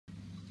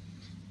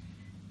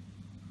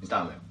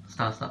Start.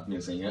 Start.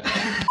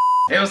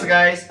 Hey, what's up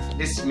guys?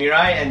 This is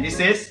Miraie and this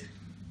is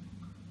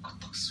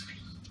Kotxri.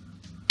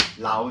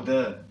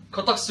 Louder.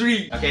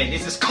 Kotxri. Okay,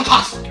 this is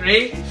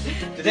Kotxri.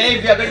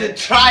 Today we are going to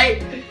try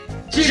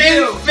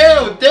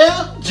GFuel.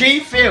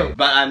 GFuel.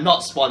 But I'm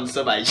not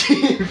sponsored by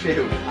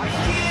GFuel.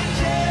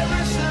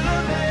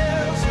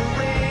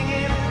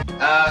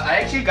 I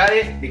actually got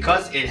it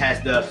because it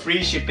has the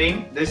free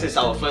shipping. This is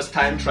our first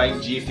time trying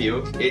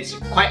GFuel. It's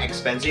quite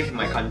expensive in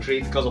my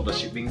country because of the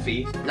shipping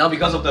fee. Now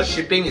because of the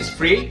shipping is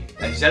free,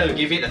 I decided to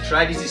give it a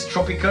try. This is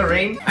Tropical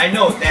Rain. I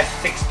know there's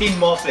 16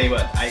 more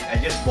flavors. I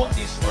just bought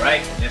this,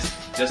 alright?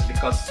 Just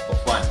because for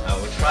fun. I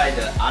will try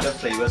the other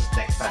flavors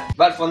next time.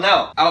 But for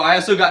now, I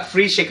also got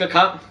free shaker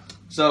cup.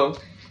 So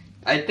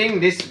I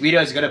think this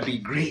video is gonna be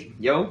great,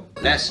 yo.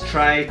 Let's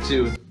try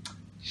to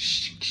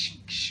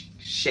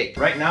shake.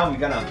 Right now we're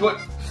gonna put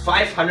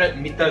 500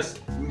 meters.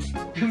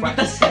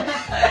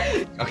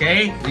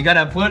 Okay, we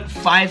gotta put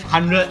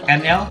 500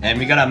 ml and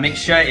we gotta make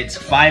sure it's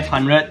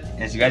 500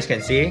 as you guys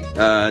can see.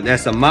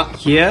 There's a mark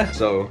here,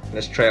 so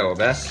let's try our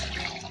best.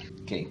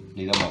 Okay,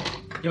 little more.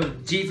 Yo,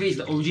 GFuel is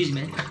the OGs,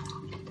 man.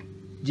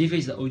 GFuel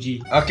is the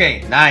OG.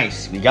 Okay,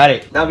 nice, we got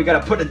it. Now we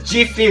gotta put the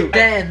GFuel.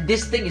 Damn,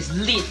 this thing is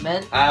lit,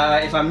 man.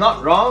 If I'm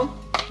not wrong,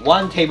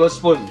 1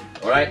 tablespoon.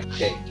 Alright,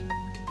 okay.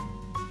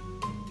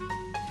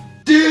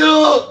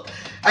 Dude!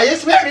 I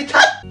just smell it.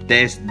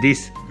 There's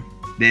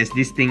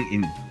this thing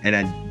in and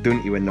I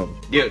don't even know.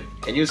 Dude,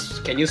 can you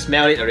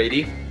smell it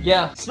already?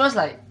 Yeah, smells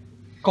like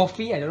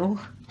coffee, I don't know.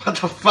 What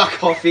the fuck,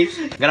 coffee?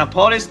 Gonna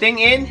pour this thing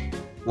in.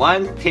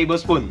 1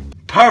 tablespoon.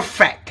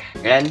 Perfect!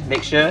 And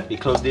make sure we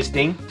close this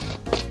thing.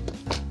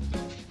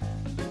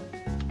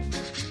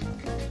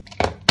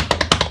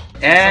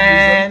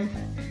 And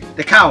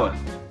the cover.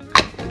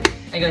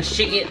 I'm gonna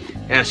shake it.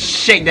 And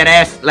shake that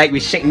ass like we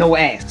shake no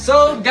ass.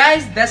 So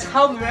guys, that's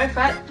how Miraie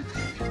fat.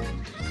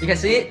 You can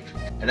see it.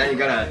 And then you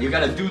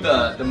gotta do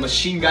the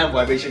machine gun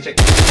vibration check.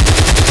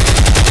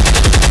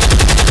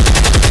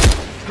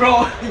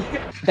 Bro!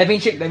 Diving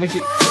shake.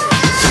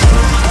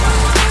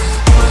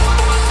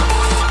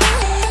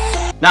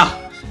 Now,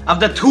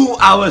 after 2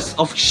 hours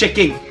of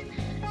shaking,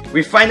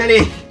 we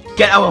finally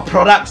get our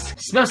products.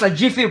 Smells like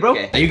GFuel, bro.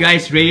 Okay. Are you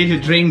guys ready to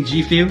drink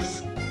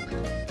GFuels?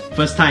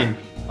 First time.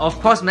 Of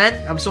course, man.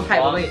 I'm so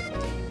hyped. Wow. Wait.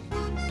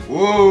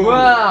 Whoa!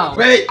 Wow.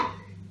 Wait!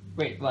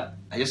 Wait, what?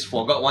 I just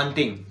forgot one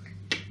thing.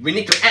 We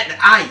need to add the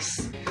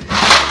ice.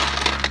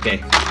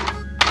 Okay.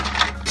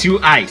 2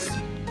 ice.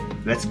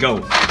 Let's go.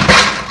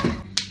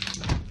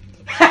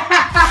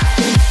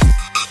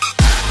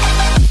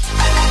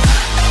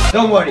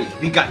 Don't worry,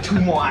 we got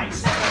 2 more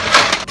ice.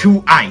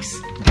 2 ice.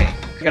 Okay.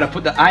 We're gonna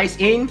put the ice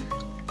in.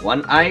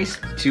 1 ice,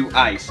 2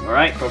 ice.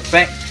 Alright,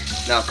 perfect.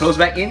 Now close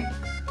back in.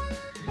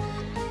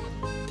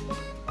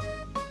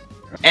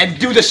 And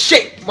do the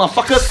shake,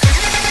 motherfuckers!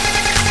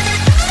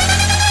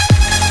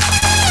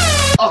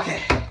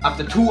 Okay,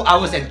 after 2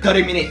 hours and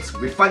 30 minutes,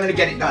 we finally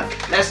get it done.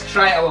 Let's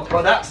try our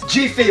products.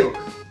 GFuel,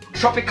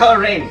 Tropical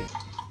Rain.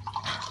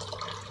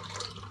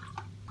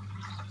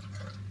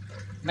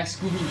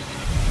 Mxgumi.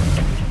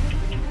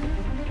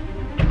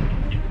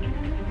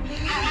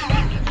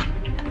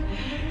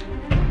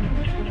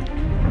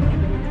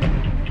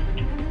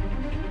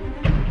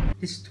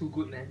 This is too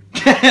good, man.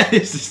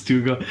 This is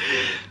too good.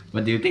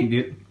 What do you think,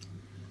 dude?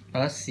 把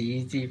它洗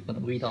衣机粉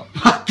的味道。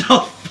 What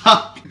the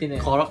fuck? 一点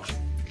点 Clorox。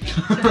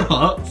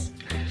 Clorox?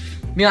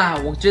 没有啊，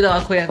我觉得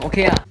可以啊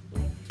 ，OK 啊。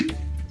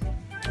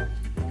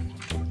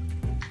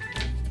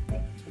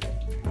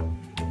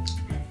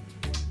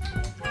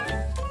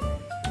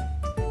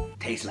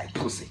Tastes like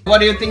pussy.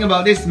 What do you think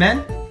about this,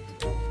 man?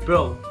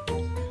 Bro,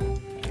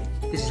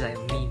 this is like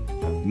a meme.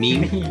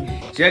 Meme?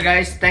 So yeah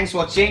guys, thanks for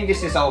watching.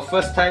 This is our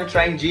first time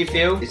trying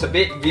GFuel. It's a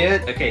bit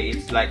weird. Okay,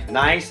 it's like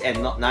nice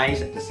and not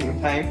nice at the same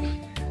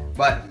time.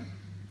 But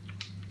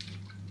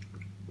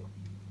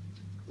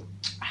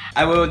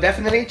I will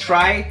definitely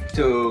try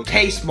to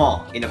taste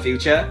more in the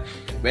future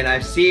when I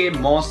see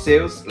more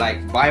sales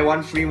like buy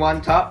 1 free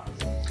 1 tub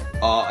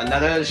or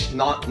another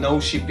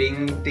no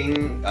shipping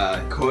thing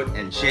code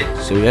and shit.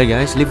 So yeah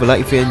guys, leave a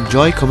like if you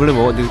enjoy, comment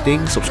about what you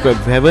think, subscribe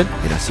if you haven't,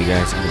 and I'll see you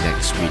guys in the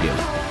next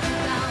video.